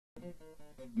So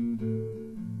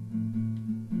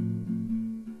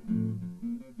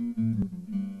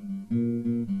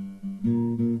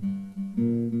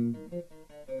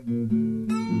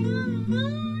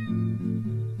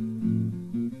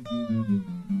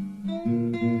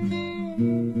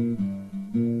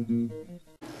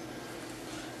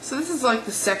this is like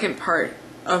the second part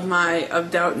of my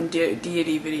doubt and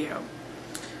deity video.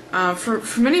 For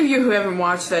many of you who haven't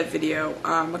watched that video,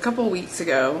 a couple of weeks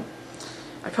ago,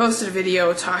 I posted a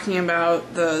video talking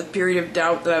about the period of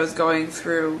doubt that I was going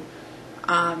through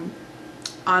on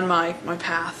my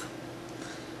path,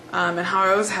 and how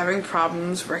I was having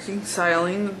problems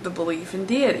reconciling the belief in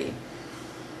deity.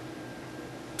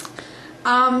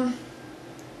 And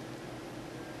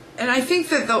I think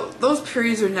that those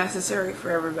periods are necessary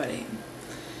for everybody.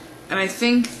 And I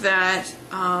think that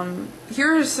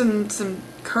here are some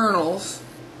kernels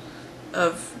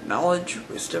of knowledge,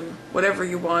 wisdom, whatever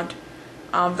you want,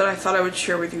 that I thought I would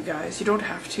share with you guys. You don't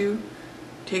have to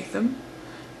take them,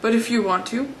 but if you want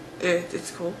to,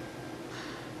 it's cool.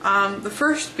 The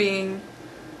first being,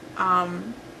 I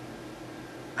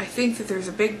think that there's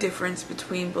a big difference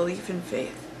between belief and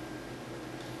faith.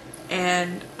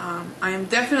 And I am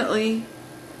definitely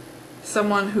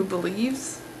someone who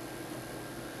believes,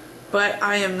 but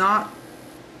I am not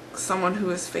someone who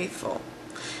is faithful.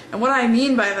 And what I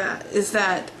mean by that is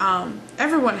that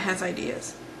everyone has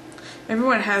ideas.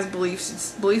 Everyone has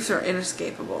beliefs. Beliefs are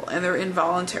inescapable and they're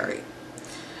involuntary.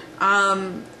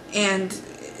 And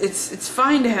it's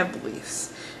fine to have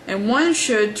beliefs. And one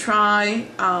should try,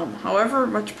 however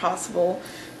much possible,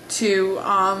 to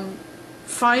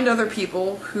find other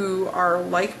people who are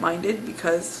like-minded,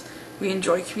 because we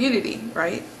enjoy community,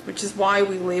 right? Which is why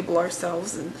we label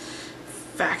ourselves and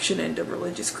faction into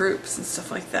religious groups and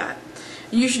stuff like that.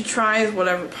 You should try,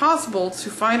 whatever possible, to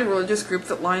find a religious group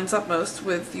that lines up most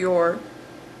with your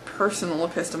personal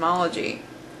epistemology,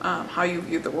 how you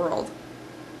view the world.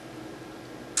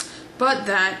 But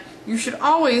that you should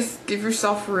always give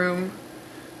yourself room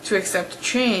to accept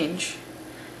change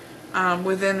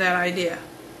within that idea.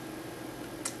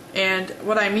 And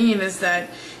what I mean is that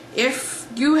if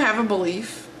you have a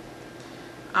belief,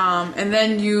 and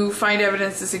then you find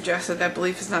evidence to suggest that that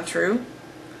belief is not true,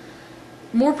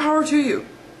 more power to you.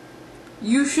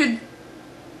 You should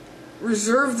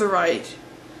reserve the right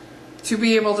to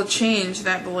be able to change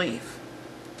that belief.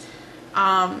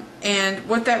 And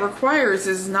what that requires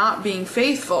is not being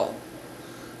faithful,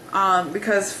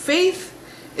 because faith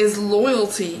is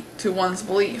loyalty to one's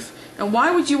belief. And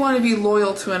why would you want to be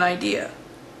loyal to an idea?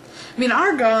 I mean,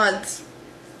 our gods,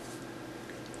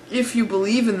 if you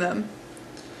believe in them,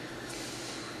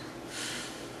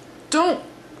 don't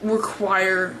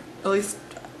require, at least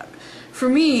for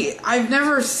me, I've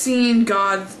never seen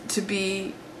God to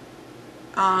be,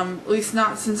 at least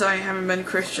not since I haven't been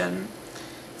Christian,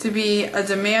 to be a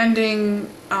demanding,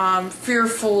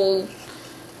 fearful,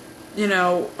 you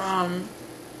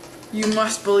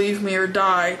must believe me or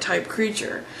die type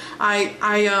creature.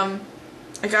 I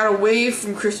got away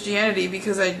from Christianity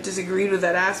because I disagreed with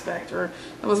that aspect, or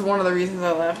that was one of the reasons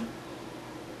I left.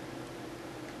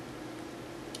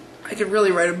 I could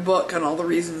really write a book on all the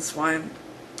reasons why I'm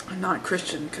not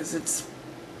Christian, because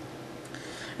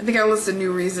I think I list a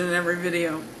new reason in every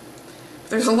video.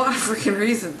 There's a lot of freaking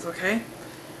reasons, okay?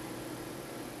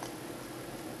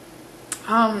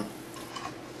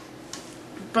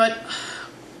 But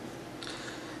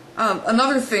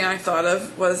another thing I thought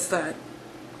of was that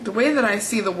the way that I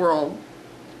see the world,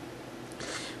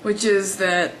 which is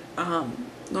that no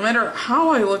matter how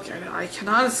I look at it, I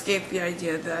cannot escape the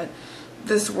idea that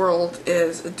this world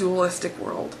is a dualistic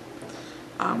world.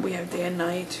 We have day and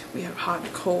night, we have hot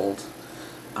and cold,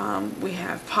 we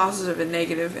have positive and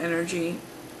negative energy,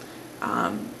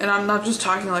 and I'm not just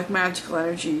talking like magical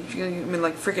energy, I mean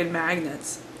like freaking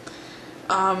magnets.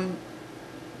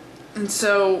 And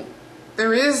so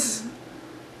there is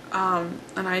an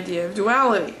idea of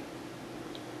duality.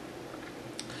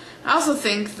 I also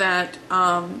think that,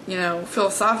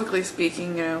 philosophically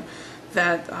speaking,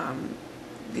 that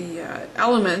the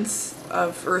elements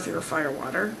of earth, air, fire,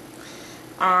 water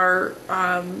are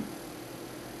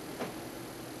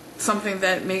something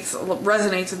that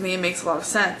resonates with me and makes a lot of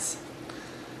sense.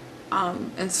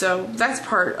 And so that's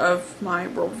part of my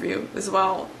worldview as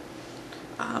well.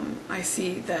 I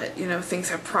see that, things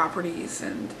have properties,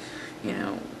 and,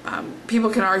 people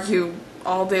can argue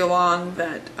all day long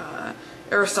that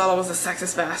Aristotle was a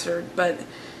sexist bastard, but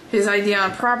his idea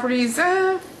on properties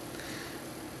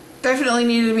definitely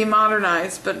needed to be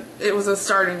modernized, but it was a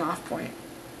starting off point.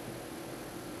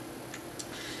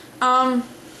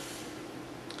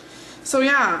 So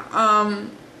yeah,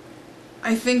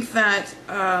 I think that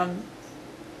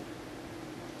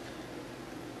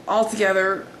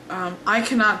altogether, I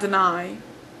cannot deny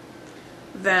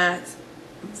that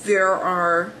there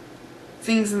are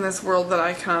things in this world that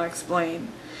I cannot explain,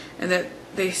 and that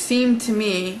they seem to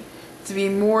me to be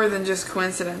more than just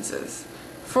coincidences.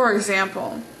 For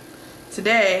example,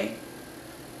 today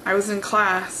I was in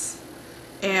class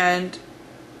and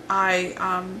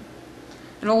an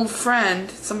old friend,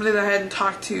 somebody that I hadn't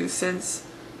talked to since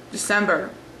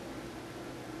December,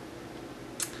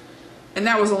 and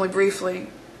that was only briefly,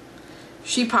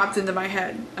 she popped into my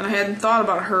head, and I hadn't thought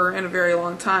about her in a very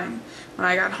long time. When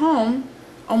I got home,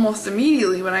 almost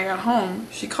immediately when I got home,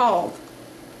 she called.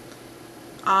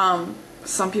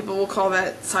 Some people will call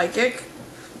that psychic.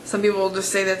 Some people will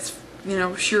just say that's,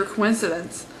 sheer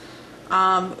coincidence.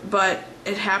 But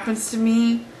it happens to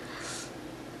me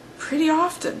pretty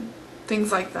often.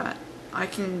 Things like that. I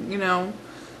can,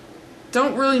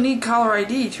 don't really need caller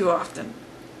ID too often.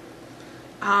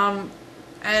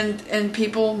 And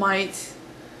people might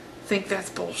think that's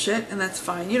bullshit, and that's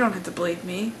fine. You don't have to believe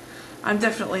me. I'm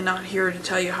definitely not here to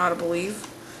tell you how to believe.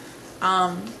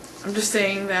 I'm just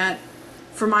saying that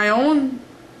for my own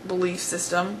belief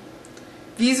system,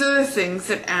 these are the things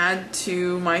that add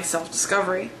to my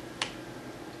self-discovery.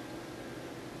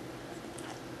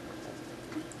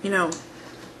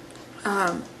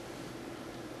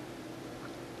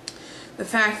 The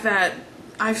fact that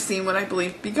I've seen what I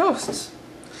believe to be ghosts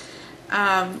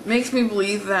makes me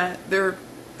believe that there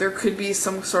could be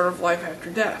some sort of life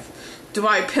after death. Do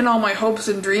I pin all my hopes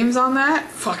and dreams on that?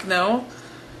 Fuck no.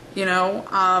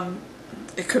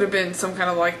 It could have been some kind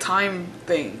of like time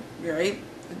thing, right?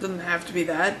 It doesn't have to be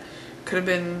that. It could have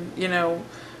been,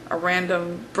 a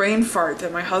random brain fart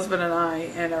that my husband and I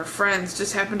and our friends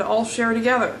just happened to all share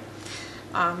together.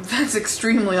 That's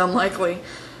extremely unlikely.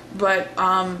 But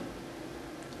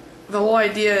the whole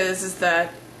idea is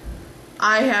that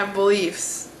I have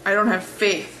beliefs. I don't have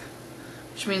faith.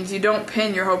 Which means you don't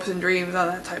pin your hopes and dreams on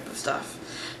that type of stuff.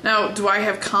 Now, do I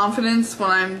have confidence when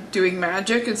I'm doing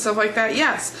magic and stuff like that?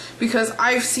 Yes, because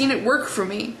I've seen it work for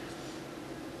me.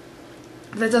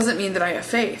 That doesn't mean that I have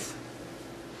faith.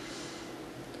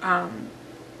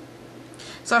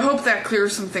 So I hope that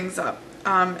clears some things up.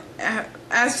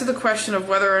 As to the question of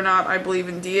whether or not I believe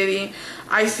in deity,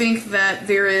 I think that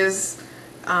there is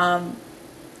an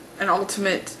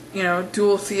ultimate,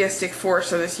 dual theistic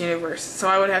force of this universe. So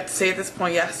I would have to say at this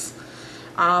point, yes.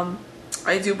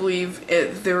 I do believe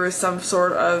there is some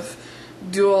sort of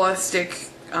dualistic,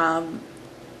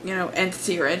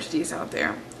 entity or entities out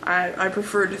there. I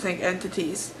prefer to think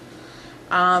entities.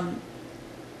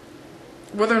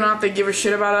 Whether or not they give a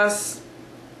shit about us,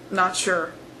 not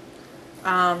sure.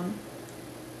 I'm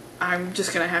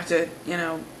just gonna have to,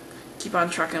 keep on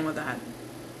trucking with that.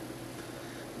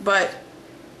 But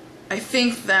I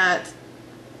think that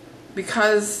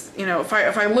because,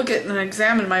 if I look at and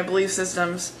examine my belief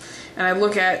systems, and I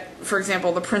look at, for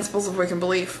example, the principles of Wiccan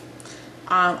belief,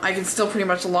 I can still pretty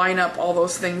much line up all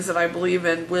those things that I believe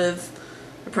in with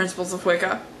the principles of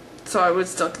Wicca. So I would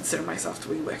still consider myself to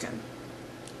be Wiccan.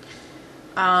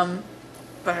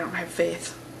 But I don't have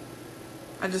faith.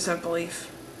 I just have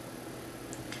belief.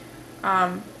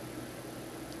 And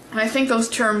I think those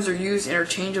terms are used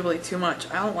interchangeably too much.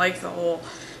 I don't like the whole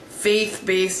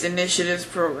faith-based initiatives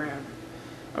program.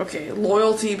 Okay,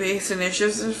 loyalty-based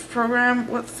initiatives program?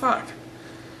 What the fuck?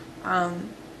 I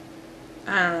don't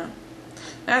know.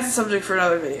 That's a subject for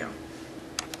another video.